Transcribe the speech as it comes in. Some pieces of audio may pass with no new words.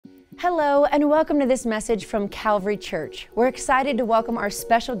Hello, and welcome to this message from Calvary Church. We're excited to welcome our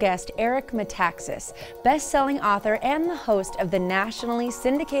special guest, Eric Metaxas, best-selling author and the host of the nationally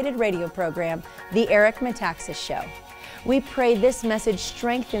syndicated radio program, The Eric Metaxas Show. We pray this message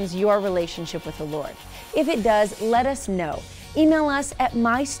strengthens your relationship with the Lord. If it does, let us know. Email us at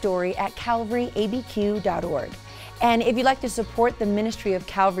mystory@calvaryabq.org. And if you'd like to support the ministry of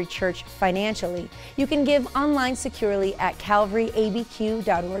Calvary Church financially, you can give online securely at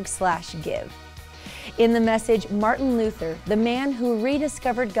calvaryabq.org/give. In the message, Martin Luther, the man who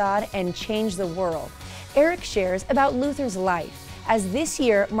rediscovered God and changed the world, Eric shares about Luther's life, as this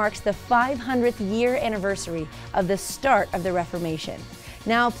year marks the 500th year anniversary of the start of the Reformation.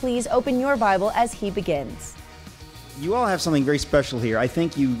 Now please open your Bible as he begins. You all have something very special here. I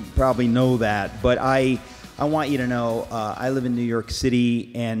think you probably know that, but I want you to know, I live in New York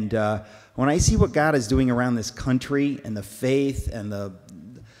City, and when I see what God is doing around this country and the faith and the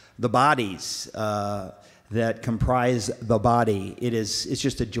bodies that comprise the body, it's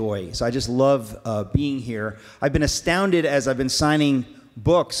just a joy. So I just love being here. I've been astounded as I've been signing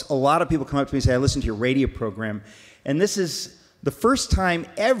books. A lot of people come up to me and say, I listen to your radio program, and this is the first time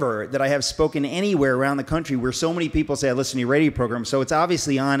ever that I have spoken anywhere around the country where so many people say, I listen to your radio program. So it's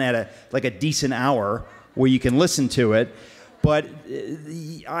obviously on at a decent hour where you can listen to it, but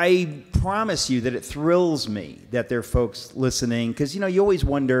I promise you that it thrills me that there are folks listening, because you always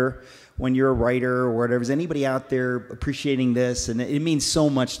wonder when you're a writer or whatever, is anybody out there appreciating this? And it means so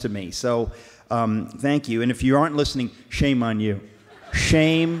much to me. So thank you. And if you aren't listening, shame on you.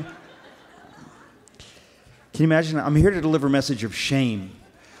 Shame. Can you imagine? I'm here to deliver a message of shame.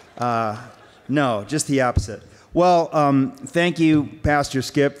 No, just the opposite. Well, thank you, Pastor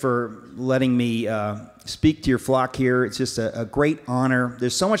Skip, for letting me speak to your flock here. It's just a great honor.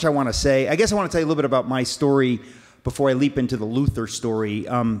 There's so much I want to say. I guess I want to tell you a little bit about my story before I leap into the Luther story.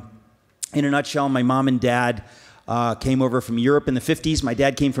 In a nutshell, my mom and dad came over from Europe in the 50s. My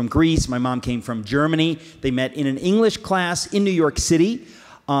dad came from Greece. My mom came from Germany. They met in an English class in New York City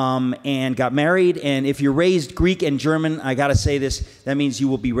and got married. And if you're raised Greek and German, I got to say this, that means you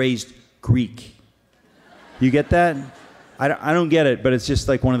will be raised Greek. You get that? I don't get it, but it's just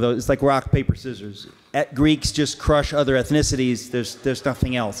like one of those, it's like rock, paper, scissors. Greeks just crush other ethnicities. There's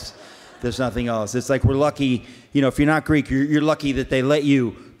nothing else. There's nothing else. It's like we're lucky, if you're not Greek, you're lucky that they let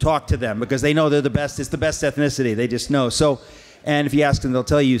you talk to them because they know they're the best. It's the best ethnicity. They just know. So, and if you ask them, they'll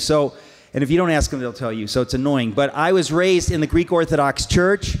tell you. So, and if you don't ask them, they'll tell you. So it's annoying. But I was raised in the Greek Orthodox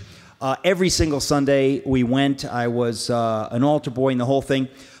Church. Every single Sunday we went. I was an altar boy and the whole thing.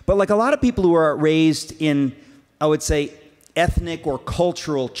 But like a lot of people who are raised in, I would say, ethnic or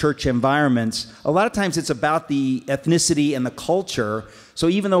cultural church environments, a lot of times it's about the ethnicity and the culture. So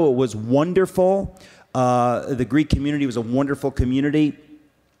even though it was wonderful, the Greek community was a wonderful community,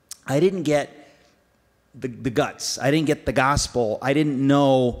 I didn't get the guts. I didn't get the gospel. I didn't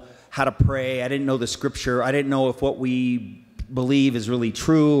know how to pray. I didn't know the scripture. I didn't know if what we believe is really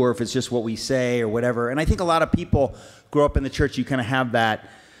true or if it's just what we say or whatever. And I think a lot of people grow up in the church, you kind of have that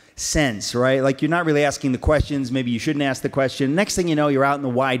sense, right? Like you're not really asking the questions. Maybe you shouldn't ask the question. Next thing you know, you're out in the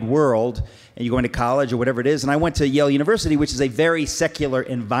wide world and you're going to college or whatever it is. And I went to Yale University, which is a very secular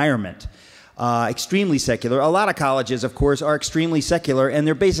environment, extremely secular. A lot of colleges, of course, are extremely secular, and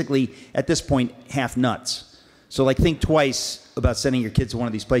they're basically, at this point, half nuts. So like think twice about sending your kids to one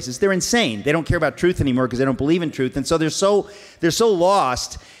of these places. They're insane. They don't care about truth anymore because they don't believe in truth. And so they're so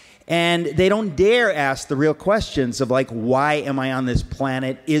lost. And they don't dare ask the real questions of like, why am I on this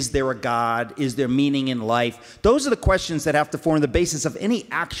planet? Is there a God? Is there meaning in life? Those are the questions that have to form the basis of any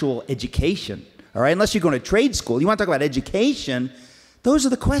actual education, all right? Unless you're going to trade school. You want to talk about education, those are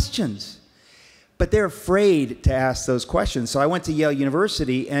the questions. But they're afraid to ask those questions. So I went to Yale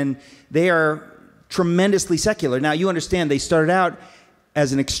University, and they are tremendously secular. Now, you understand they started out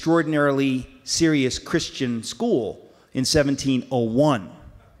as an extraordinarily serious Christian school in 1701.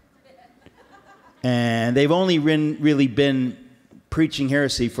 And they've only really been preaching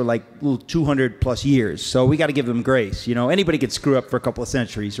heresy for like 200 plus years. So we got to give them grace. Anybody could screw up for a couple of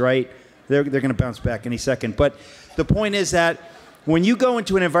centuries, right? They're going to bounce back any second. But the point is that when you go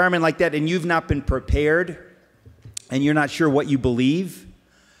into an environment like that and you've not been prepared and you're not sure what you believe,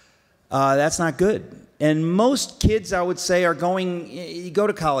 that's not good. And most kids, I would say, you go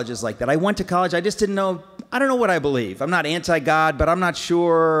to colleges like that. I went to college. I just didn't know. I don't know what I believe. I'm not anti-God, but I'm not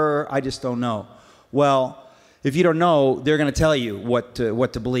sure. I just don't know. Well, if you don't know, they're going to tell you what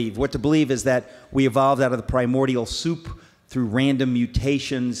to believe. What to believe is that we evolved out of the primordial soup through random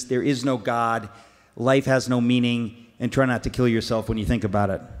mutations. There is no God. Life has no meaning. And try not to kill yourself when you think about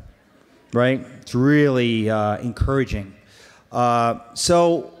it. Right? It's really encouraging.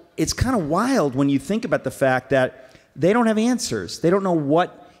 So it's kind of wild when you think about the fact that they don't have answers. They don't know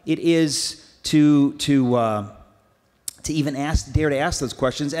what it is to even dare to ask those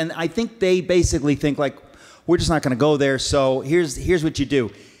questions. And I think they basically think like, we're just not going to go there. So here's what you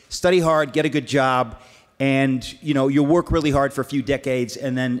do: study hard, get a good job, and you'll work really hard for a few decades,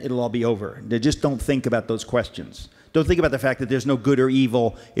 and then it'll all be over. They just don't think about those questions. Don't think about the fact that there's no good or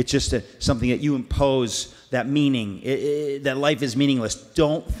evil. It's just something that you impose that meaning, that life is meaningless.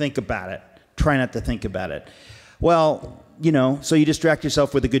 Don't think about it. Try not to think about it. Well, so you distract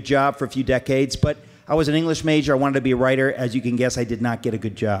yourself with a good job for a few decades. But I was an English major. I wanted to be a writer. As you can guess, I did not get a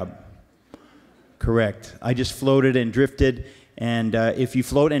good job. Correct. I just floated and drifted. And if you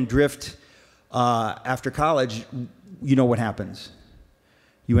float and drift after college, you know what happens.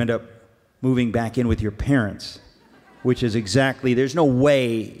 You end up moving back in with your parents, which is exactly, there's no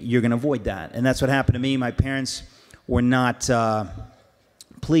way you're going to avoid that. And that's what happened to me. My parents were not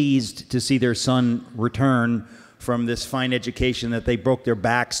pleased to see their son return from this fine education that they broke their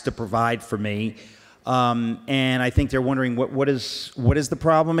backs to provide for me. And I think they're wondering, what is the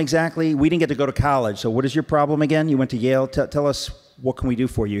problem exactly? We didn't get to go to college, so what is your problem again? You went to Yale. Tell us, what can we do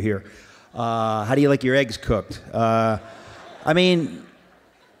for you here? How do you like your eggs cooked? I mean,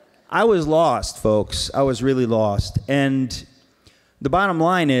 I was lost, folks. I was really lost. And the bottom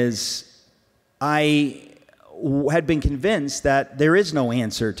line is, I had been convinced that there is no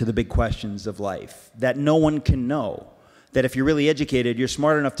answer to the big questions of life, that no one can know, that if you're really educated, you're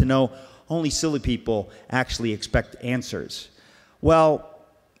smart enough to know only silly people actually expect answers. Well,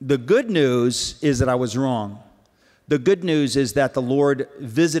 the good news is that I was wrong. The good news is that the Lord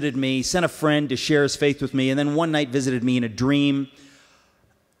visited me, sent a friend to share his faith with me, and then one night visited me in a dream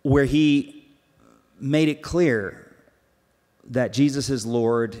where he made it clear that Jesus is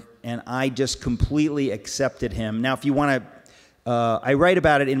Lord, and I just completely accepted him. Now, if you want to, I write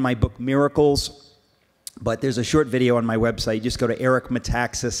about it in my book, Miracles, but there's a short video on my website. Just go to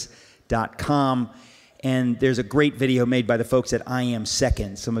ericmetaxas.com, and there's a great video made by the folks at I Am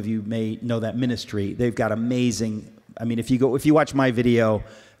Second. Some of you may know that ministry. They've got amazing, I mean, if you watch my video,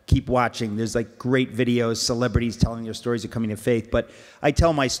 keep watching. There's like great videos, celebrities telling their stories of coming to faith. But I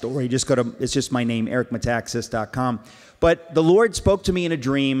tell my story. Just go to, it's just my name, ericmetaxas.com. But the Lord spoke to me in a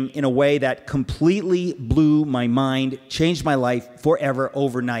dream in a way that completely blew my mind, changed my life forever,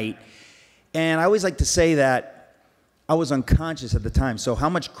 overnight. And I always like to say that I was unconscious at the time. So how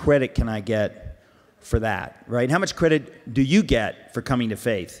much credit can I get for that, right? How much credit do you get for coming to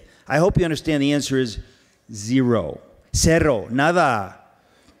faith? I hope you understand the answer is zero. Cero. Nada.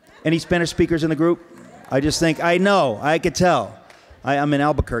 Any Spanish speakers in the group? I just think, I know, I could tell. I'm in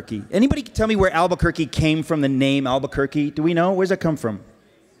Albuquerque. Anybody tell me where Albuquerque came from, the name Albuquerque? Do we know? Where's that come from?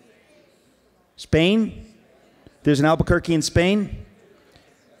 Spain? There's an Albuquerque in Spain?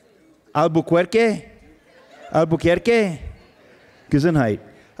 Albuquerque? Albuquerque? Gesundheit.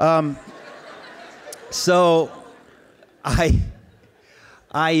 So, I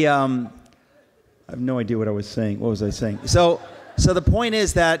have no idea what I was saying. What was I saying? So the point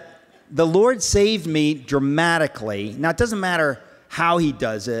is that the Lord saved me dramatically. Now, it doesn't matter how he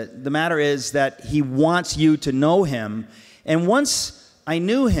does it. The matter is that he wants you to know him. And once I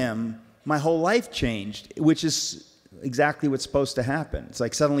knew him, my whole life changed, which is exactly what's supposed to happen. It's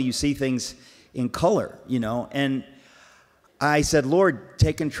like suddenly you see things in color, And I said, Lord,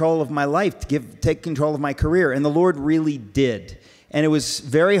 take control of my life, take control of my career. And the Lord really did. And it was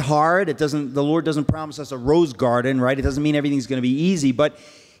very hard. The Lord doesn't promise us a rose garden, right? It doesn't mean everything's going to be easy, but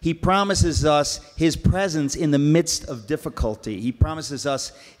he promises us his presence in the midst of difficulty. He promises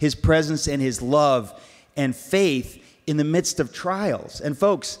us his presence and his love and faith in the midst of trials. And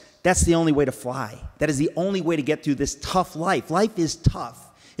folks, that's the only way to fly. That is the only way to get through this tough life. Life is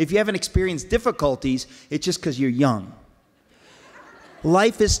tough. If you haven't experienced difficulties, it's just because you're young.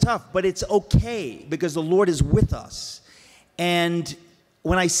 Life is tough, but it's okay because the Lord is with us. And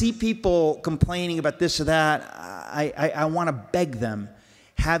when I see people complaining about this or that, I want to beg them,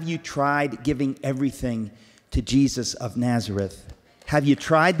 have you tried giving everything to Jesus of Nazareth? Have you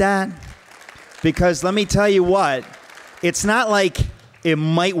tried that? Because let me tell you what, it's not like it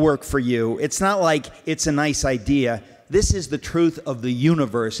might work for you. It's not like it's a nice idea. This is the truth of the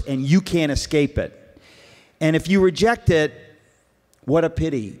universe, and you can't escape it. And if you reject it, what a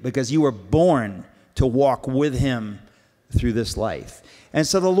pity, because you were born to walk with him through this life. And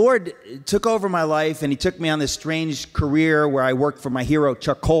so the Lord took over my life, and he took me on this strange career where I worked for my hero,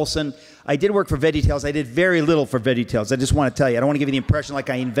 Chuck Colson. I did work for VeggieTales. I did very little for VeggieTales. I just want to tell you. I don't want to give you the impression like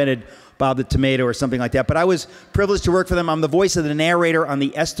I invented Bob the Tomato or something like that. But I was privileged to work for them. I'm the voice of the narrator on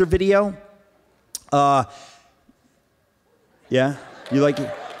the Esther video. Yeah? You like it?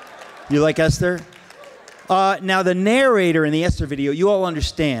 You like Esther? Now, the narrator in the Esther video, you all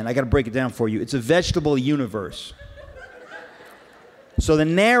understand. I got to break it down for you. It's a vegetable universe. So the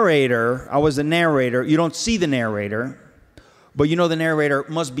narrator, I was the narrator. You don't see the narrator, but you know the narrator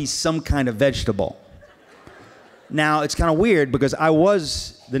must be some kind of vegetable. Now, it's kind of weird because I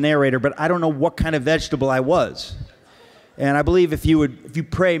was the narrator, but I don't know what kind of vegetable I was. And I believe if you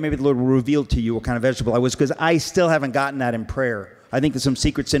pray, maybe the Lord will reveal to you what kind of vegetable I was, because I still haven't gotten that in prayer. I think there's some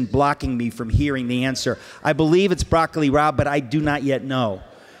secret sin blocking me from hearing the answer. I believe it's broccoli rabe, but I do not yet know.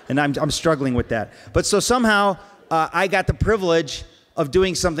 And I'm struggling with that. But so somehow I got the privilege of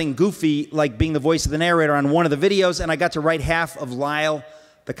doing something goofy, like being the voice of the narrator on one of the videos, and I got to write half of Lyle,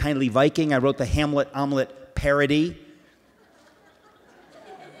 the Kindly Viking. I wrote the Hamlet omelet parody.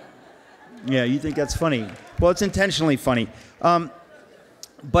 Yeah, you think that's funny. Well, it's intentionally funny. But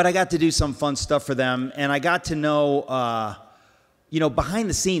I got to do some fun stuff for them, and I got to know... behind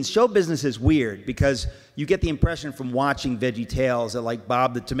the scenes, show business is weird because you get the impression from watching Veggie Tales that like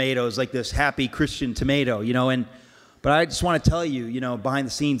Bob the Tomato is like this happy Christian tomato, but I just want to tell you, behind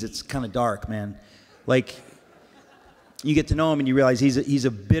the scenes, it's kind of dark, man. Like, you get to know him and you realize he's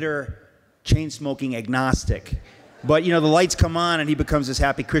a bitter, chain-smoking agnostic. But, the lights come on and he becomes this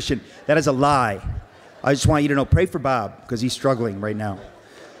happy Christian. That is a lie. I just want you to know, pray for Bob because he's struggling right now.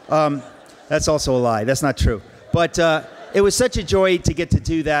 That's also a lie. That's not true. But... it was such a joy to get to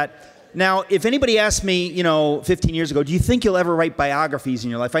do that. Now, if anybody asked me, 15 years ago, do you think you'll ever write biographies in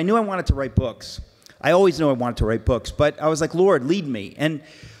your life? I knew I wanted to write books. I always knew I wanted to write books, but I was like, Lord, lead me. And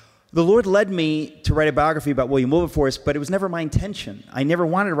the Lord led me to write a biography about William Wilberforce, but it was never my intention. I never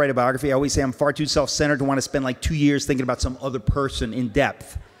wanted to write a biography. I always say I'm far too self-centered to want to spend like 2 years thinking about some other person in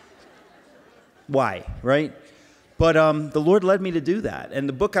depth. Why, right? But the Lord led me to do that. And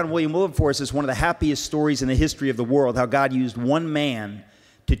the book on William Wilberforce is one of the happiest stories in the history of the world, how God used one man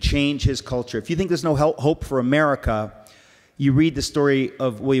to change his culture. If you think there's no hope for America, you read the story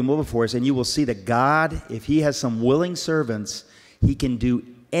of William Wilberforce, and you will see that God, if he has some willing servants, he can do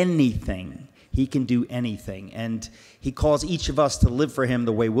anything. He can do anything. And he calls each of us to live for him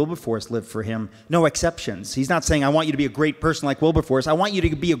the way Wilberforce lived for him. No exceptions. He's not saying, I want you to be a great person like Wilberforce. I want you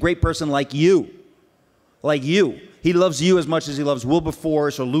to be a great person like you. Like you. He loves you as much as he loves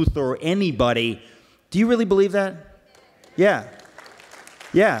Wilberforce or Luther or anybody. Do you really believe that? Yeah.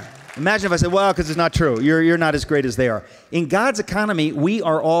 Yeah. Imagine if I said, well, because it's not true. You're not as great as they are. In God's economy, we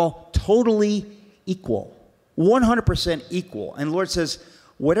are all totally equal. 100% equal. And the Lord says,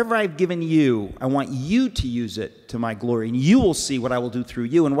 whatever I've given you, I want you to use it to my glory. And you will see what I will do through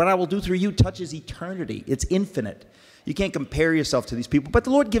you. And what I will do through you touches eternity. It's infinite. You can't compare yourself to these people. But the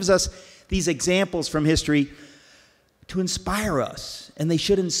Lord gives us these examples from history to inspire us, and they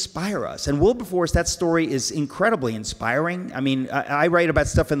should inspire us. And Wilberforce, that story is incredibly inspiring. I mean, I write about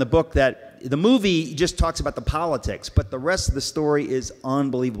stuff in the book that the movie just talks about the politics, but the rest of the story is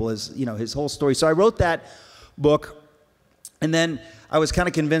unbelievable, his whole story. So I wrote that book, and then I was kind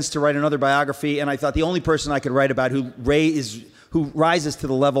of convinced to write another biography, and I thought the only person I could write about who rises to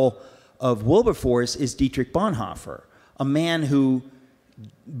the level of Wilberforce is Dietrich Bonhoeffer, a man who,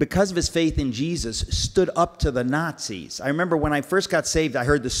 because of his faith in Jesus, stood up to the Nazis. I remember when I first got saved, I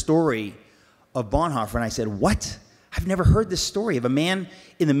heard the story of Bonhoeffer, and I said, what? I've never heard this story of a man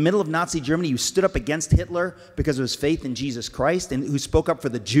in the middle of Nazi Germany who stood up against Hitler because of his faith in Jesus Christ, and who spoke up for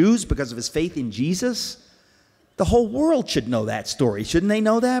the Jews because of his faith in Jesus. The whole world should know that story. Shouldn't they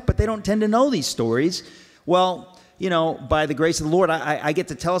know that? But they don't tend to know these stories. Well, by the grace of the Lord, I get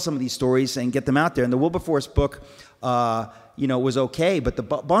to tell some of these stories and get them out there. And the Wilberforce book, was okay, but the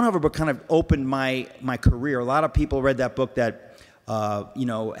Bonhoeffer book kind of opened my career. A lot of people read that book that,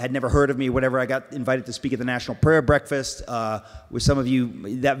 had never heard of me, whatever. I got invited to speak at the National Prayer Breakfast with some of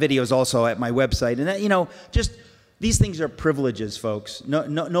you. That video is also at my website. And, that, just these things are privileges, folks.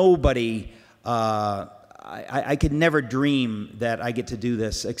 Nobody, I could never dream that I get to do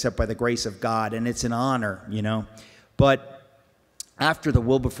this except by the grace of God, and it's an honor, But after the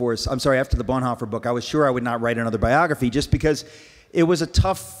Bonhoeffer book, I was sure I would not write another biography just because it was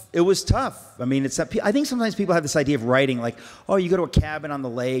tough. I mean, I think sometimes people have this idea of writing like, oh, you go to a cabin on the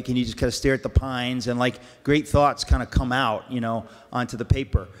lake and you just kind of stare at the pines and like great thoughts kind of come out, onto the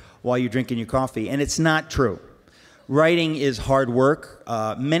paper while you're drinking your coffee. And it's not true. Writing is hard work.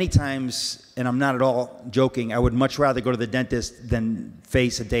 Many times, and I'm not at all joking, I would much rather go to the dentist than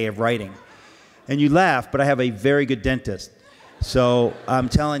face a day of writing. And you laugh, but I have a very good dentist. So I'm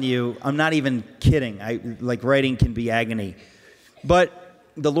telling you, I'm not even kidding. Writing can be agony. But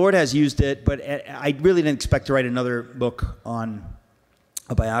the Lord has used it, but I really didn't expect to write another book on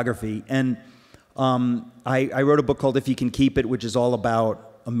a biography. And I wrote a book called If You Can Keep It, which is all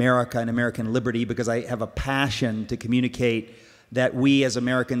about America and American liberty because I have a passion to communicate that we as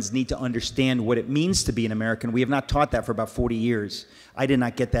Americans need to understand what it means to be an American. We have not taught that for about 40 years. I did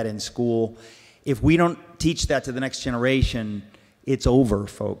not get that in school. If we don't teach that to the next generation, it's over,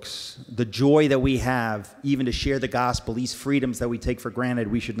 folks. The joy that we have, even to share the gospel, these freedoms that we take for granted,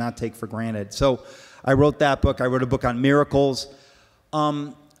 we should not take for granted. So I wrote that book. I wrote a book on miracles.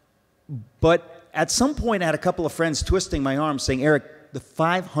 But at some point, I had a couple of friends twisting my arm saying, Eric, the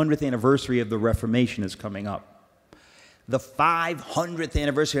 500th anniversary of the Reformation is coming up. The 500th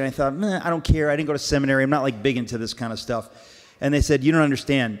anniversary. And I thought, I don't care. I didn't go to seminary. I'm not like big into this kind of stuff. And they said, you don't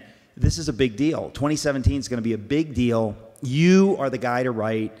understand. This is a big deal. 2017 is going to be a big deal. You are the guy to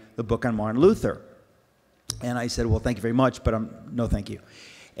write the book on Martin Luther. And I said, well, thank you very much, but no thank you.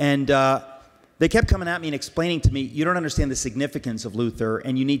 And they kept coming at me and explaining to me, you don't understand the significance of Luther,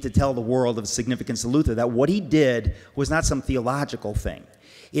 and you need to tell the world of the significance of Luther, that what he did was not some theological thing.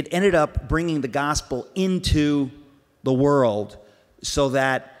 It ended up bringing the gospel into the world so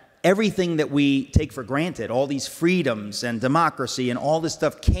that everything that we take for granted, all these freedoms and democracy and all this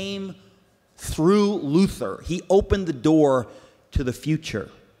stuff came through Luther. He opened the door to the future.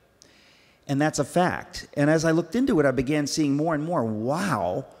 And that's a fact. And as I looked into it, I began seeing more and more,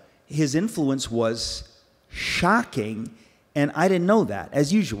 wow, his influence was shocking. And I didn't know that,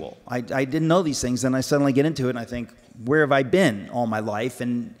 as usual. I didn't know these things. And I suddenly get into it and I think, where have I been all my life?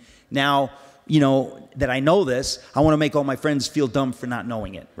 And now, you know, that I know this, I want to make all my friends feel dumb for not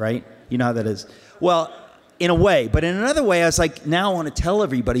knowing it, right? You know how that is. Well, in a way. But in another way, I was like, now I want to tell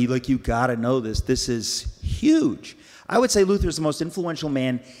everybody, like, you got to know this. This is huge. I would say Luther is the most influential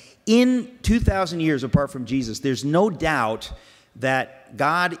man in 2,000 years apart from Jesus. There's no doubt that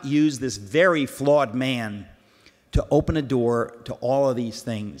God used this very flawed man to open a door to all of these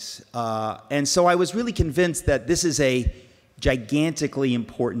things. And so I was really convinced that this is a gigantically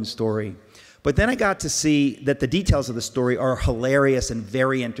important story. But then I got to see that the details of the story are hilarious and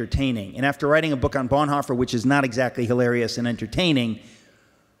very entertaining. And after writing a book on Bonhoeffer, which is not exactly hilarious and entertaining,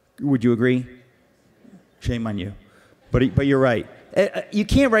 would you agree? Shame on you. But you're right. You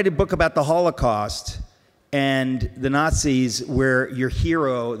can't write a book about the Holocaust and the Nazis where your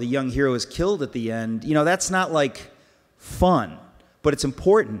hero, the young hero, is killed at the end. You know, that's not like fun, but it's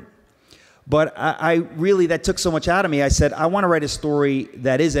important. But I really, that took so much out of me. I said, I want to write a story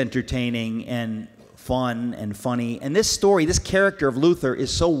that is entertaining and fun and funny. And this story, this character of Luther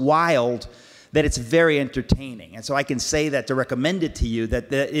is so wild that it's very entertaining. And so I can say that to recommend it to you,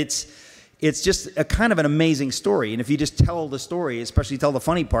 that it's just a kind of an amazing story. And if you just tell the story, especially tell the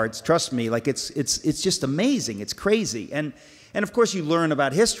funny parts, trust me, like it's just amazing. It's crazy. And of course you learn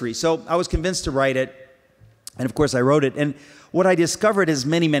about history. So I was convinced to write it. And of course I wrote it. And what I discovered is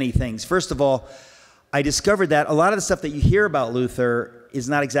many, many things. First of all, I discovered that a lot of the stuff that you hear about Luther is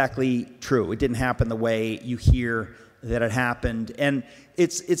not exactly true. It didn't happen the way you hear that it happened. And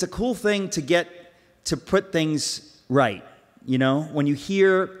it's a cool thing to get to put things right. You know, when you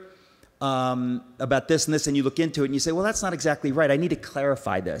hear about this and this and you look into it and you say, well, that's not exactly right. I need to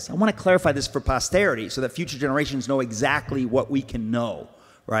clarify this. I want to clarify this for posterity so that future generations know exactly what we can know,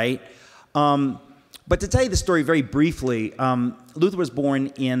 right? But to tell you the story very briefly, Luther was born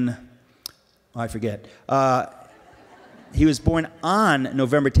in, I forget. He was born on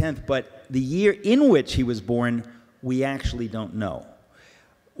November 10th, but the year in which he was born, we actually don't know.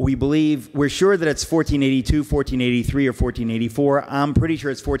 We're sure that it's 1482, 1483, or 1484. I'm pretty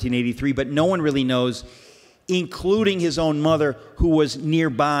sure it's 1483, but no one really knows, including his own mother, who was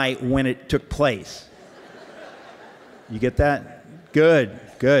nearby when it took place. You get that? Good,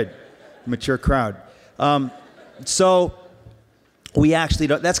 good. Mature crowd. So we actually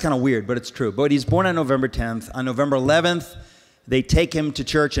don't, that's kind of weird, but it's true. But he's born on November 10th. On November 11th, they take him to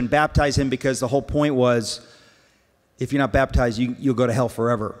church and baptize him because the whole point was, if you're not baptized, you'll go to hell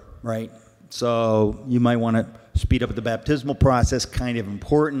forever, right? So you might want to speed up the baptismal process, kind of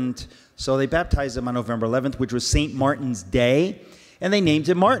important. So they baptized him on November 11th, which was St. Martin's Day, and they named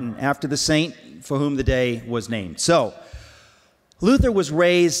him Martin after the saint for whom the day was named. So Luther was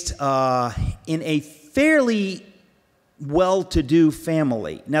raised in a fairly well-to-do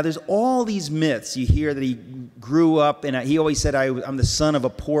family. Now, there's all these myths. You hear that he grew up, and he always said, I'm the son of a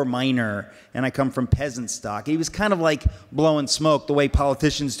poor miner, and I come from peasant stock. He was kind of like blowing smoke the way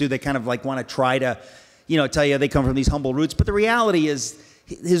politicians do. They kind of like want to try to, you know, tell you they come from these humble roots. But the reality is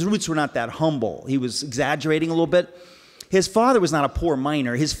his roots were not that humble. He was exaggerating a little bit. His father was not a poor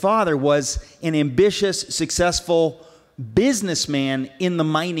miner. His father was an ambitious, successful businessman in the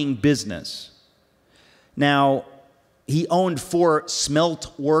mining business. Now, he owned 4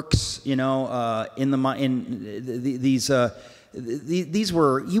 smelt works, you know, these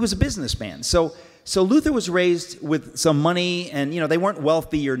he was a businessman. So Luther was raised with some money, and they weren't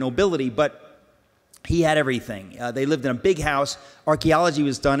wealthy or nobility, but he had everything. They lived in a big house. Archaeology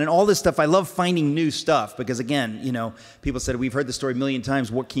was done, and all this stuff. I love finding new stuff because, again, people said, we've heard the story a million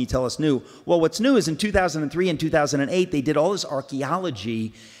times. What can you tell us new? Well, what's new is in 2003 and 2008, they did all this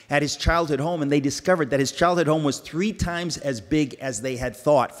archaeology at his childhood home, and they discovered that his childhood home was 3 times as big as they had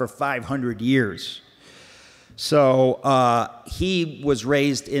thought for 500 years. So he was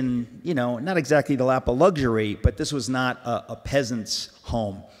raised in, not exactly the lap of luxury, but this was not a peasant's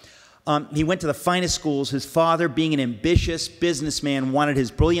home. He went to the finest schools. His father, being an ambitious businessman, wanted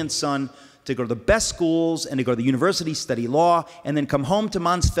his brilliant son to go to the best schools and to go to the university, study law, and then come home to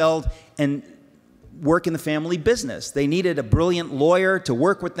Mansfeld and work in the family business. They needed a brilliant lawyer to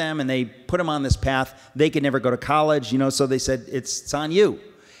work with them, and they put him on this path. They could never go to college, so they said, it's on you.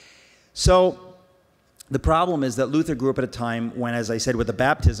 So the problem is that Luther grew up at a time when, as I said, with the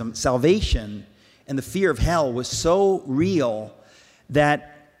baptism, salvation and the fear of hell was so real that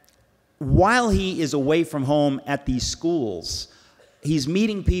while he is away from home at these schools, he's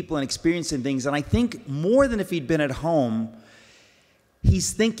meeting people and experiencing things. And I think more than if he'd been at home,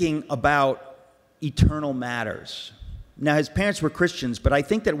 he's thinking about eternal matters. Now, his parents were Christians, but I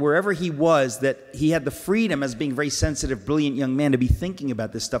think that wherever he was, that he had the freedom as being a very sensitive, brilliant young man to be thinking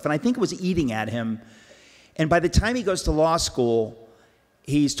about this stuff. And I think it was eating at him. And by the time he goes to law school,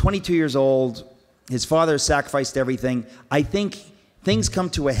 he's 22 years old. His father has sacrificed everything. I think things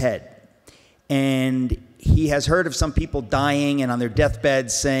come to a head. And he has heard of some people dying and on their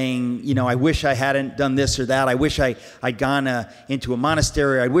deathbeds saying, I wish I hadn't done this or that. I wish I'd gone into a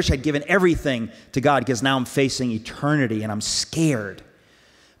monastery. I wish I'd given everything to God because now I'm facing eternity and I'm scared.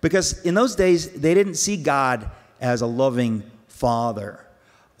 Because in those days, they didn't see God as a loving father.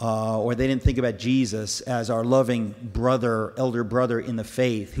 Or they didn't think about Jesus as our loving brother, elder brother in the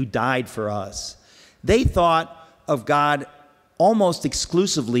faith who died for us. They thought of God almost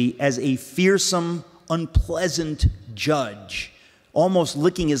exclusively as a fearsome, unpleasant judge, almost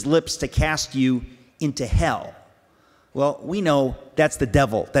licking his lips to cast you into hell. Well, we know that's the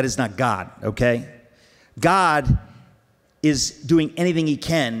devil. That is not God, okay? God is doing anything he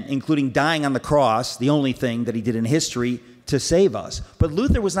can, including dying on the cross, the only thing that he did in history, to save us. But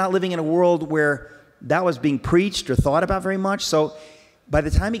Luther was not living in a world where that was being preached or thought about very much. So by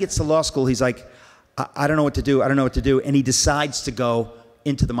the time he gets to law school, he's like, I don't know what to do. I don't know what to do. And he decides to go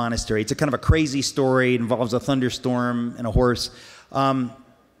into the monastery. It's a kind of a crazy story. It involves a thunderstorm and a horse. And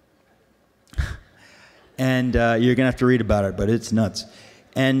you're going to have to read about it, but it's nuts.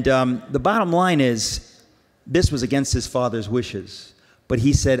 And the bottom line is, this was against his father's wishes. But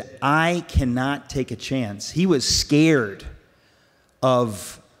he said, I cannot take a chance. He was scared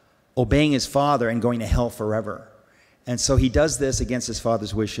of obeying his father and going to hell forever. And so he does this against his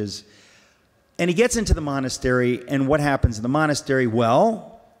father's wishes. And he gets into the monastery, and what happens in the monastery?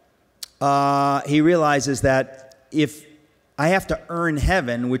 Well, he realizes that if I have to earn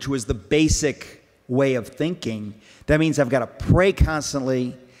heaven, which was the basic way of thinking, that means I've got to pray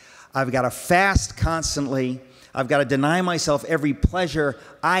constantly, I've got to fast constantly, I've got to deny myself every pleasure,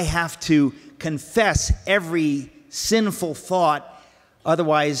 I have to confess every sinful thought,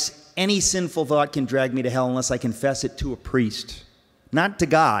 otherwise any sinful thought can drag me to hell unless I confess it to a priest, not to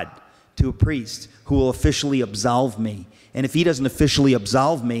God, to a priest who will officially absolve me. And if he doesn't officially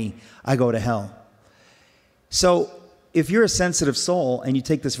absolve me, I go to hell. So if you're a sensitive soul and you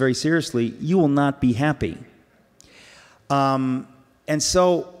take this very seriously, you will not be happy. And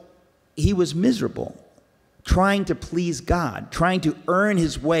so he was miserable, trying to please God, trying to earn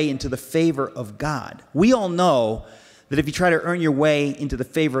his way into the favor of God. We all know that if you try to earn your way into the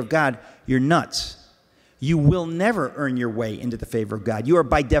favor of God, you're nuts. You will never earn your way into the favor of God. You are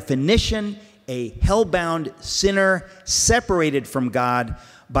by definition a hell-bound sinner separated from God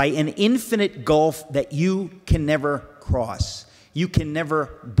by an infinite gulf that you can never cross. You can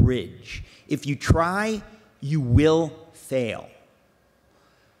never bridge. If you try, you will fail.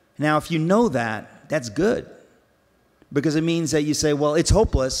 Now, if you know that, that's good. Because it means that you say, well, it's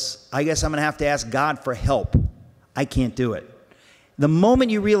hopeless. I guess I'm going to have to ask God for help. I can't do it. The moment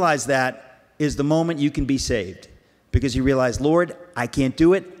you realize that is the moment you can be saved. Because you realize, Lord, I can't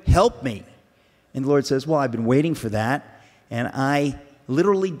do it. Help me. And the Lord says, well, I've been waiting for that. And I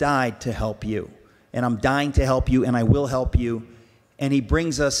literally died to help you. And I'm dying to help you, and I will help you. And he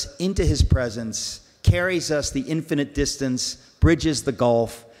brings us into his presence, carries us the infinite distance, bridges the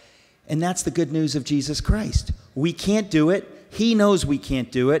gulf. And that's the good news of Jesus Christ. We can't do it. He knows we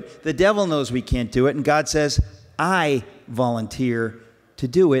can't do it. The devil knows we can't do it. And God says, I volunteer to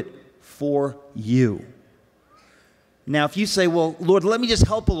do it for you. Now, if you say, well, Lord, let me just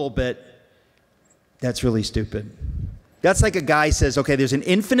help a little bit, that's really stupid. That's like a guy says, okay, there's an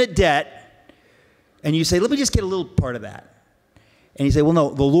infinite debt, and you say, let me just get a little part of that. And you say, well, no,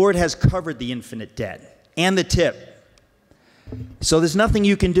 the Lord has covered the infinite debt and the tip. So there's nothing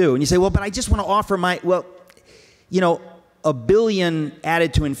you can do. And you say, well, but I just want to offer well, a billion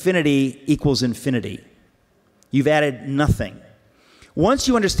added to infinity equals infinity. You've added nothing. Once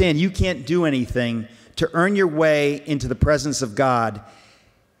you understand you can't do anything to earn your way into the presence of God,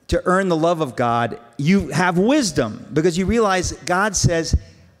 to earn the love of God, you have wisdom because you realize God says,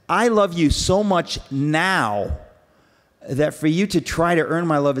 I love you so much now that for you to try to earn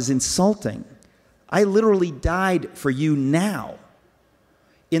my love is insulting. I literally died for you now.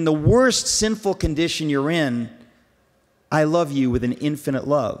 In the worst sinful condition you're in, I love you with an infinite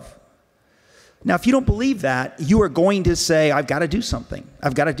love. Now, if you don't believe that, you are going to say, I've got to do something.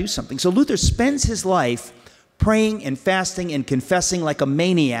 I've got to do something. So Luther spends his life praying and fasting and confessing like a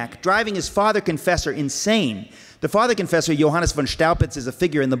maniac, driving his father confessor insane. The father confessor, Johannes von Staupitz, is a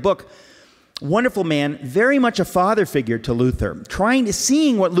figure in the book. Wonderful man, very much a father figure to Luther,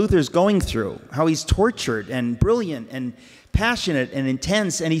 seeing what Luther's going through, how he's tortured and brilliant and passionate and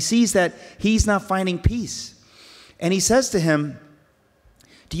intense, and he sees that he's not finding peace. And he says to him,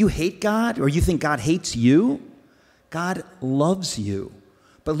 do you hate God, or you think God hates you? God loves you.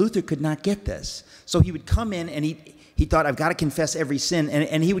 But Luther could not get this. So he would come in and he thought, I've got to confess every sin.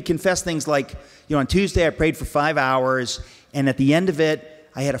 And he would confess things like, on Tuesday I prayed for 5 hours, and at the end of it,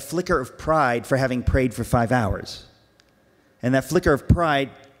 I had a flicker of pride for having prayed for 5 hours. And that flicker of pride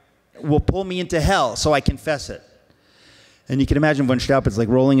will pull me into hell, so I confess it. And you can imagine von Staupitz like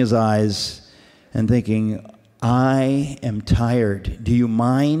rolling his eyes and thinking, I am tired. Do you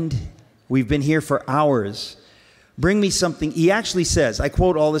mind? We've been here for hours. Bring me something. He actually says, I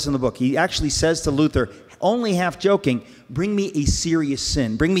quote all this in the book, he actually says to Luther, only half joking, bring me a serious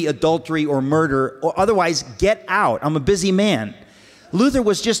sin. Bring me adultery or murder, or otherwise get out. I'm a busy man. Luther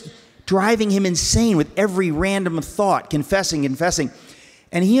was just driving him insane with every random thought, confessing.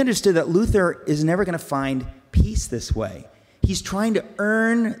 And he understood that Luther is never going to find peace this way. He's trying to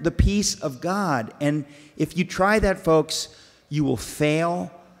earn the peace of God. And if you try that, folks, you will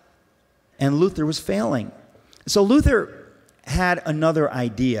fail. And Luther was failing. So Luther had another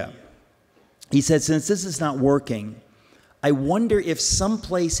idea. He said, since this is not working, I wonder if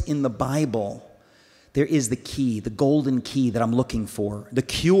someplace in the Bible there is the key, the golden key that I'm looking for, the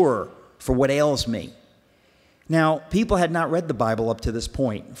cure for what ails me. Now, people had not read the Bible up to this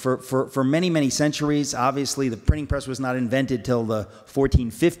point. For many, many centuries, obviously, the printing press was not invented till the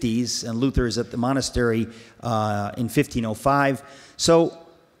 1450s, and Luther is at the monastery in 1505. So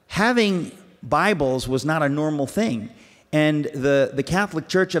having Bibles was not a normal thing. And the Catholic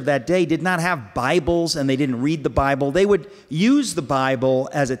Church of that day did not have Bibles, and they didn't read the Bible. They would use the Bible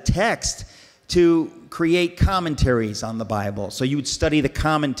as a text to create commentaries on the Bible. So you would study the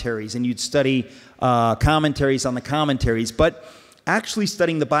commentaries, and you'd study commentaries on the commentaries. But actually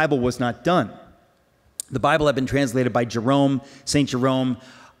studying the Bible was not done. The Bible had been translated by St. Jerome,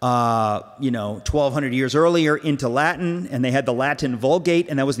 1,200 years earlier into Latin, and they had the Latin Vulgate,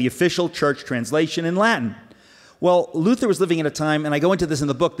 and that was the official church translation in Latin. Well, Luther was living at a time, and I go into this in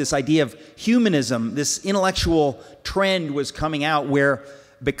the book, this idea of humanism, this intellectual trend was coming out where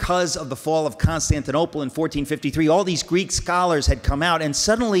because of the fall of Constantinople in 1453, all these Greek scholars had come out, and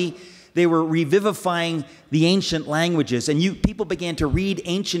suddenly they were revivifying the ancient languages, and people began to read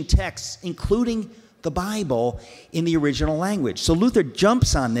ancient texts, including the Bible, in the original language. So Luther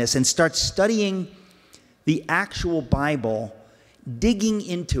jumps on this and starts studying the actual Bible, digging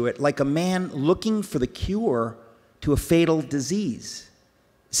into it like a man looking for the cure to a fatal disease,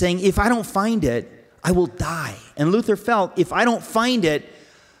 saying, if I don't find it, I will die. And Luther felt, if I don't find it,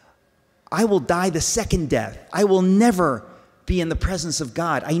 I will die the second death. I will never be in the presence of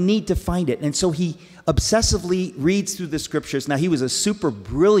God. I need to find it. And so he obsessively reads through the scriptures. Now, he was a super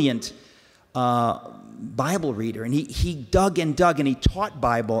brilliant Bible reader, and he dug and dug, and he taught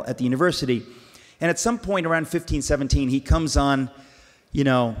Bible at the university. And at some point around 1517, he comes on,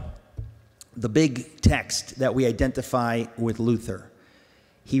 the big text that we identify with Luther.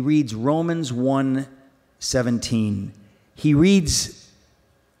 He reads Romans 1:17. He reads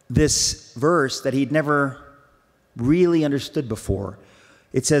this verse that he'd never really understood before.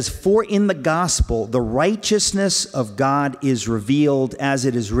 It says, for in the gospel, the righteousness of God is revealed, as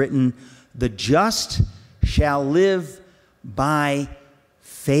it is written, the just shall live by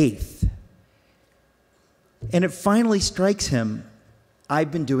faith. And it finally strikes him,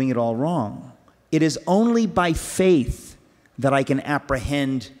 I've been doing it all wrong. It is only by faith that I can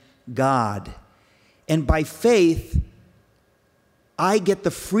apprehend God. And by faith, I get the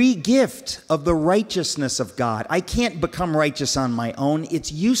free gift of the righteousness of God. I can't become righteous on my own.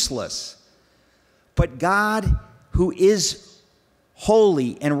 It's useless. But God, who is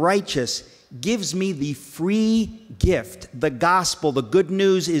holy and righteous, gives me the free gift. The gospel, the good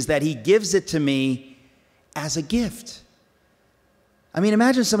news is that he gives it to me as a gift. I mean,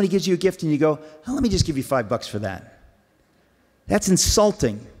 imagine somebody gives you a gift and you go, oh, let me just give you $5 for that. That's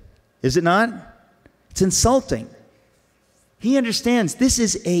insulting, is it not? It's insulting. He understands this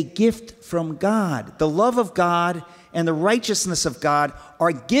is a gift from God. The love of God and the righteousness of God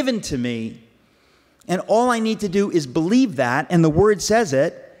are given to me, and all I need to do is believe that, and the Word says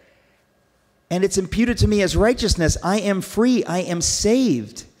it, and it's imputed to me as righteousness. I am free. I am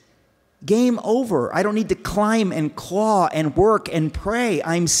saved. Game over. I don't need to climb and claw and work and pray.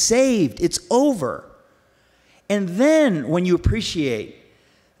 I'm saved. It's over. And then when you appreciate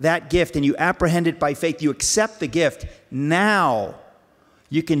that gift and you apprehend it by faith, you accept the gift, now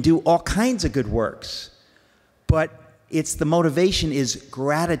you can do all kinds of good works. But it's the motivation is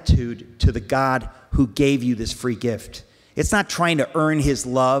gratitude to the God who gave you this free gift. It's not trying to earn his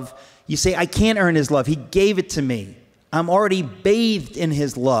love. You say, I can't earn his love. He gave it to me. I'm already bathed in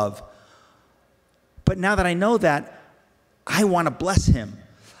his love. But now that I know that, I want to bless him.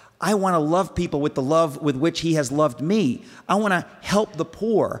 I want to love people with the love with which he has loved me. I want to help the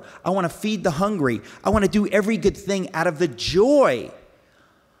poor. I want to feed the hungry. I want to do every good thing out of the joy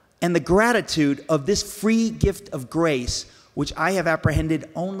and the gratitude of this free gift of grace, which I have apprehended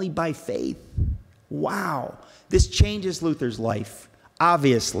only by faith. Wow. This changes Luther's life.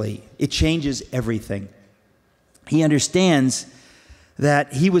 Obviously, it changes everything. He understands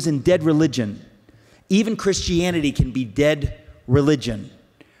that he was in dead religion. Even Christianity can be dead religion,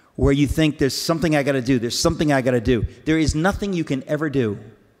 where you think there's something I got to do, there's something I got to do. There is nothing you can ever do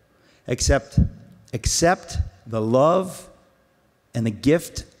except accept the love and the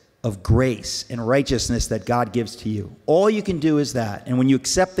gift of grace and righteousness that God gives to you. All you can do is that. And when you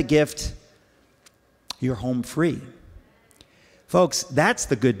accept the gift, you're home free. Folks, that's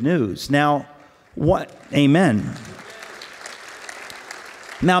the good news. Now, what? Amen.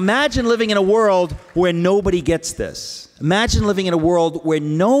 Now imagine living in a world where nobody gets this. Imagine living in a world where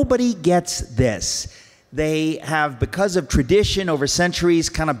nobody gets this. They have, because of tradition over centuries,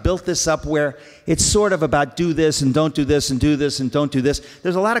 kind of built this up where it's sort of about do this and don't do this and do this and don't do this.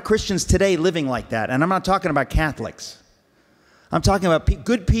 There's a lot of Christians today living like that, and I'm not talking about Catholics. I'm talking about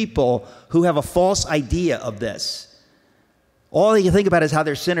good people who have a false idea of this. All you think about is how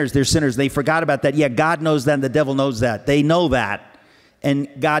they're sinners. They're sinners. They forgot about that. Yeah, God knows that and the devil knows that. They know that. And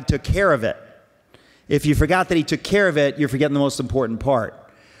God took care of it. If you forgot that he took care of it, you're forgetting the most important part.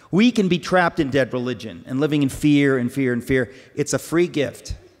 We can be trapped in dead religion and living in fear and fear and fear. It's a free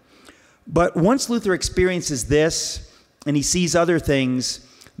gift. But once Luther experiences this and he sees other things,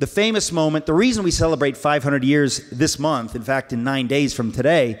 the famous moment, the reason we celebrate 500 years this month, in fact, in 9 days from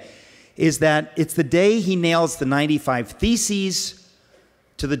today, is that it's the day he nails the 95 Theses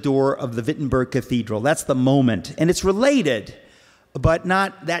to the door of the Wittenberg Cathedral. That's the moment. And it's related, but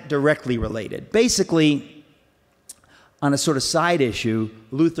not that directly related. Basically, on a sort of side issue,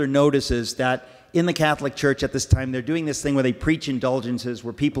 Luther notices that in the Catholic Church at this time, they're doing this thing where they preach indulgences,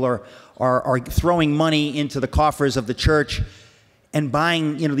 where people are throwing money into the coffers of the church and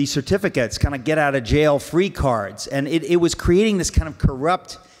buying, these certificates, kind of get out of jail free cards. And it was creating this kind of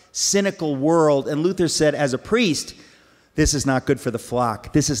corrupt, cynical world. And Luther said, as a priest, this is not good for the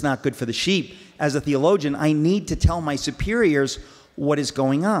flock. This is not good for the sheep. As a theologian, I need to tell my superiors what is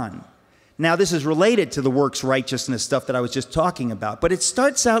going on. Now, this is related to the works righteousness stuff that I was just talking about, but it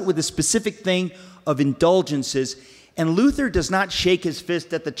starts out with a specific thing of indulgences, and Luther does not shake his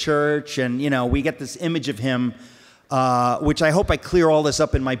fist at the church, and, we get this image of him, which I hope I clear all this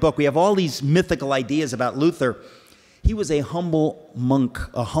up in my book. We have all these mythical ideas about Luther. He was a humble monk,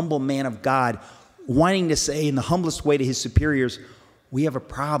 a humble man of God, wanting to say in the humblest way to his superiors, we have a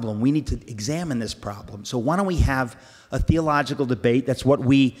problem. We need to examine this problem. So why don't we have a theological debate? That's what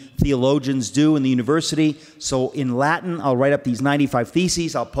we theologians do in the university. So in Latin, I'll write up these 95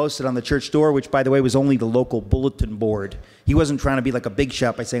 Theses. I'll post it on the church door, which, by the way, was only the local bulletin board. He wasn't trying to be like a big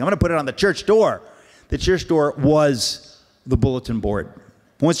shot by saying, I'm going to put it on the church door. The church door was the bulletin board.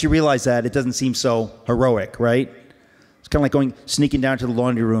 Once you realize that, it doesn't seem so heroic, right? It's kind of like sneaking down to the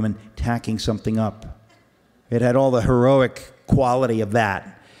laundry room and tacking something up. It had all the heroic quality of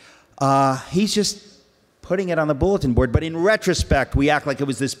that. He's just putting it on the bulletin board. But in retrospect, we act like it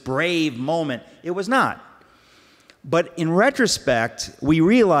was this brave moment. It was not. But in retrospect, we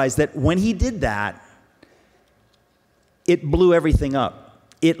realize that when he did that, it blew everything up.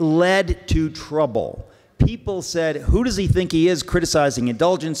 It led to trouble. people said, who does he think he is, criticizing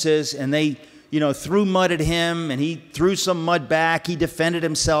indulgences? And they, threw mud at him, and he threw some mud back. He defended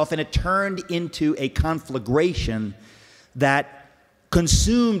himself, and it turned into a conflagration that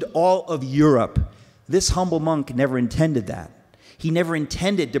consumed all of Europe. This humble monk never intended that. He never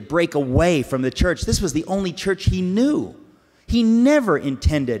intended to break away from the church. This was the only church he knew. He never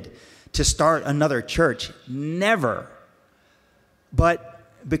intended to start another church. Never. But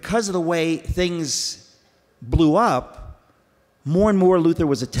because of the way things blew up, more and more Luther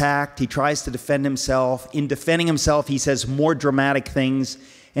was attacked. He tries to defend himself. In defending himself, he says more dramatic things,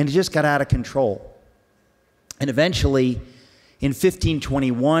 and it just got out of control. And eventually, in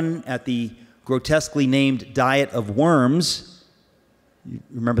 1521, at the grotesquely named Diet of Worms, you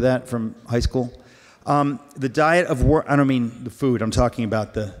remember that from high school? The Diet of Worms, I don't mean the food, I'm talking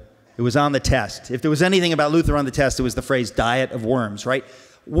about it was on the test. If there was anything about Luther on the test, it was the phrase Diet of Worms, right?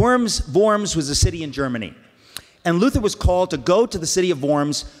 Worms was a city in Germany. And Luther was called to go to the city of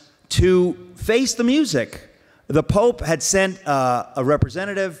Worms to face the music. The Pope had sent a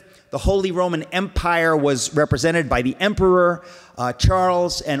representative. The Holy Roman Empire was represented by the Emperor,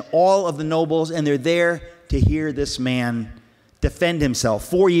 Charles, and all of the nobles, and they're there to hear this man defend himself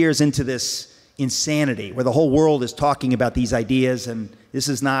 4 years into this insanity where the whole world is talking about these ideas, and this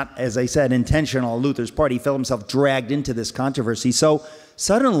is not, as I said, intentional on Luther's part. He felt himself dragged into this controversy. So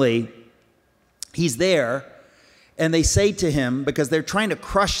suddenly, he's there, and they say to him, because they're trying to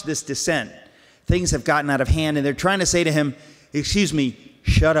crush this dissent, things have gotten out of hand, and they're trying to say to him, excuse me,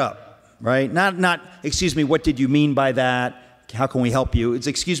 shut up, right? Not, excuse me, what did you mean by that? How can we help you? It's,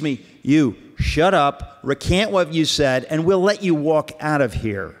 excuse me, you, shut up, recant what you said, and we'll let you walk out of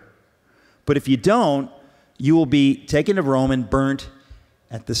here. But if you don't, you will be taken to Rome and burnt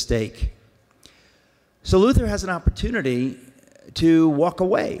at the stake. So Luther has an opportunity to walk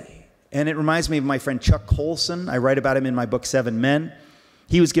away. And it reminds me of my friend Chuck Colson. I write about him in my book, 7 Men.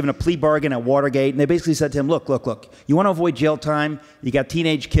 He was given a plea bargain at Watergate, and they basically said to him, look, you want to avoid jail time, you got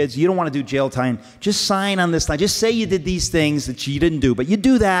teenage kids, you don't want to do jail time, just sign on this line. Just say you did these things that you didn't do, but you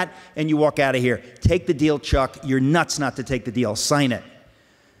do that, and you walk out of here. Take the deal, Chuck. You're nuts not to take the deal. Sign it.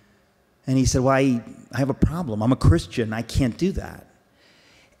 And he said, well, I have a problem. I'm a Christian. I can't do that.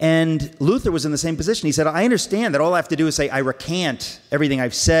 And Luther was in the same position. He said, I understand that all I have to do is say, I recant everything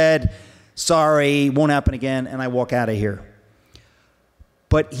I've said, sorry, won't happen again, and I walk out of here.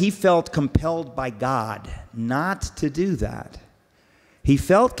 But he felt compelled by God not to do that. He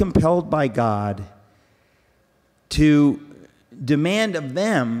felt compelled by God to demand of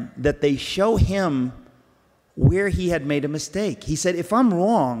them that they show him where he had made a mistake. He said, if I'm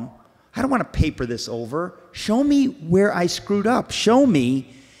wrong, I don't want to paper this over. Show me where I screwed up. Show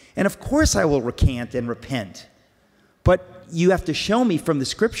me, and of course I will recant and repent. But you have to show me from the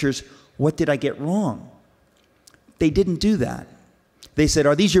scriptures, what did I get wrong? They didn't do that. They said,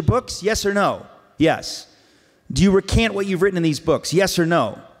 are these your books? Yes or no? Yes. Do you recant what you've written in these books? Yes or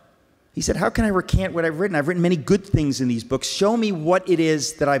no? He said, how can I recant what I've written? I've written many good things in these books. Show me what it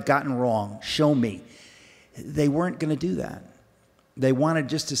is that I've gotten wrong. Show me. They weren't going to do that. They wanted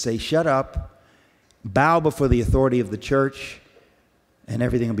just to say, shut up, bow before the authority of the church, and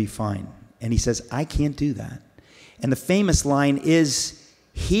everything will be fine. And he says, I can't do that. And the famous line is,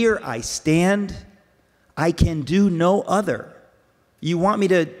 here I stand, I can do no other. You want me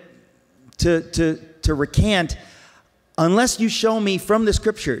to recant, unless you show me from the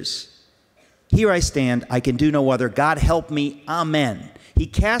scriptures, here I stand, I can do no other. God help me, amen. He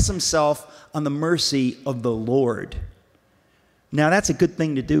casts himself on the mercy of the Lord. Now, that's a good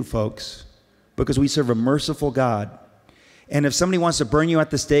thing to do, folks, because we serve a merciful God. And if somebody wants to burn you at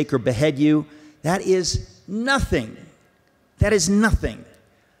the stake or behead you, that is nothing. That is nothing.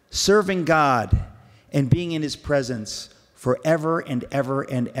 Serving God and being in his presence forever and ever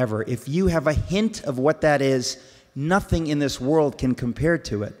and ever. If you have a hint of what that is, nothing in this world can compare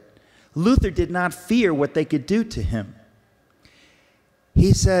to it. Luther did not fear what they could do to him.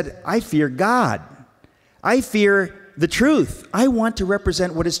 He said, I fear God. I fear the truth. I want to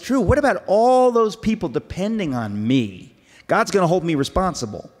represent what is true. What about all those people depending on me? God's going to hold me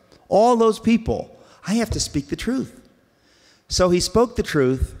responsible. All those people, I have to speak the truth. So he spoke the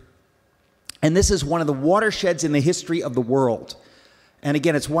truth, and this is one of the watersheds in the history of the world. And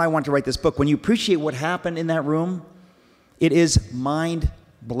again, it's why I want to write this book. When you appreciate what happened in that room, it is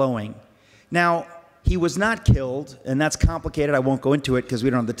mind-blowing. Now, he was not killed, and that's complicated. I won't go into it because we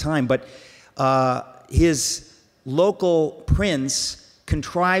don't have the time, but his local prince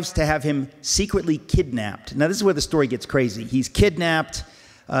contrives to have him secretly kidnapped. Now, this is where the story gets crazy. He's kidnapped.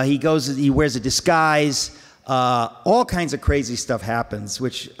 He wears a disguise. All kinds of crazy stuff happens,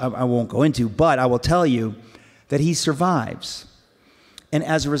 which I won't go into, but I will tell you that he survives. And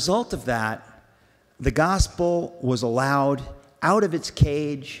as a result of that, the gospel was allowed out of its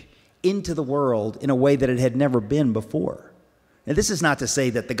cage into the world in a way that it had never been before. Now, this is not to say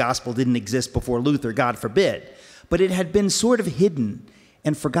that the gospel didn't exist before Luther, God forbid, but it had been sort of hidden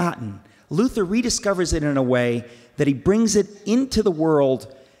and forgotten. Luther rediscovers it in a way that he brings it into the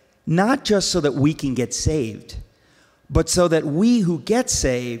world, not just so that we can get saved, but so that we who get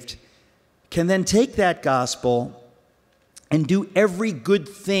saved can then take that gospel and do every good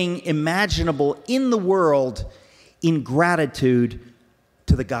thing imaginable in the world in gratitude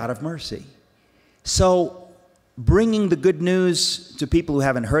to the God of mercy. So, bringing the good news to people who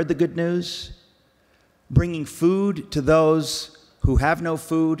haven't heard the good news, bringing food to those who have no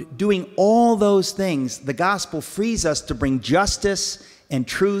food, doing all those things, the gospel frees us to bring justice and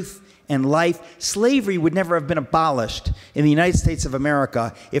truth and life. Slavery would never have been abolished in the United States of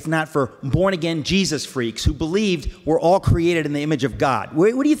America if not for born-again Jesus freaks who believed we're all created in the image of God.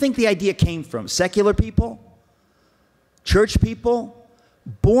 Where do you think the idea came from? Secular people? Church people?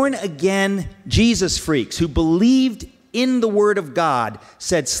 Born-again Jesus freaks who believed in the Word of God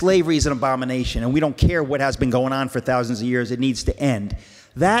said slavery is an abomination and we don't care what has been going on for thousands of years. It needs to end.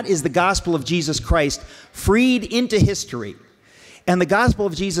 That is the gospel of Jesus Christ freed into history. And the gospel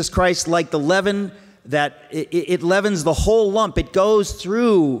of Jesus Christ, like the leaven, that it leavens the whole lump. It goes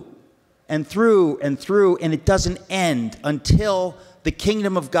through and through and through, and it doesn't end until the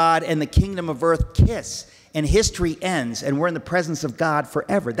kingdom of God and the kingdom of earth kiss, and history ends, and we're in the presence of God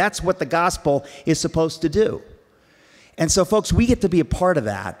forever. That's what the gospel is supposed to do. And so, folks, we get to be a part of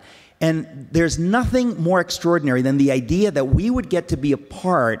that. And there's nothing more extraordinary than the idea that we would get to be a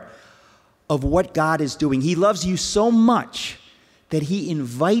part of what God is doing. He loves you so much that he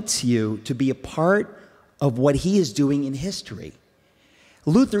invites you to be a part of what he is doing in history.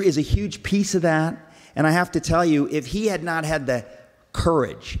 Luther is a huge piece of that, and I have to tell you, if he had not had the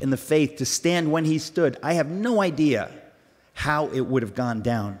courage and the faith to stand when he stood, I have no idea how it would have gone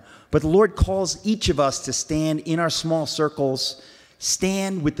down. But the Lord calls each of us to stand in our small circles,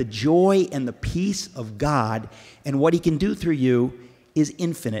 stand with the joy and the peace of God, and what he can do through you is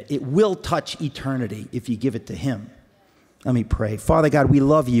infinite. It will touch eternity if you give it to him. Let me pray. Father God, we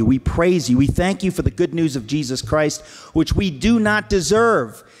love you. We praise you. We thank you for the good news of Jesus Christ, which we do not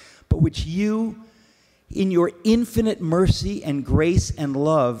deserve, but which you, in your infinite mercy and grace and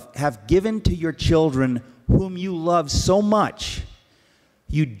love, have given to your children whom you love so much.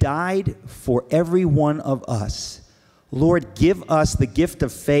 You died for every one of us. Lord, give us the gift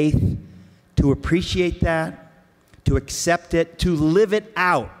of faith to appreciate that, to accept it, to live it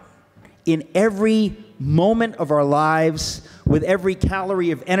out in every moment of our lives, with every calorie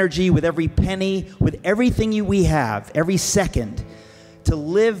of energy, with every penny, with everything we have, every second, to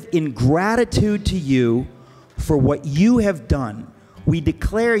live in gratitude to you for what you have done. We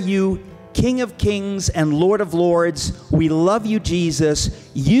declare you King of Kings and Lord of Lords. We love you,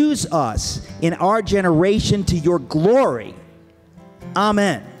 Jesus. Use us in our generation to your glory.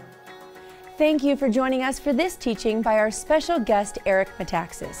 Amen. Thank you for joining us for this teaching by our special guest, Eric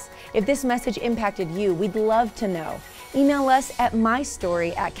Metaxas. If this message impacted you, we'd love to know. Email us at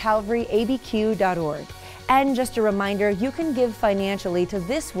mystory@calvaryabq.org. And just a reminder, you can give financially to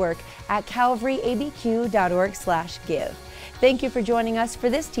this work at calvaryabq.org/give. Thank you for joining us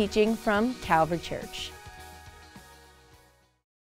for this teaching from Calvary Church.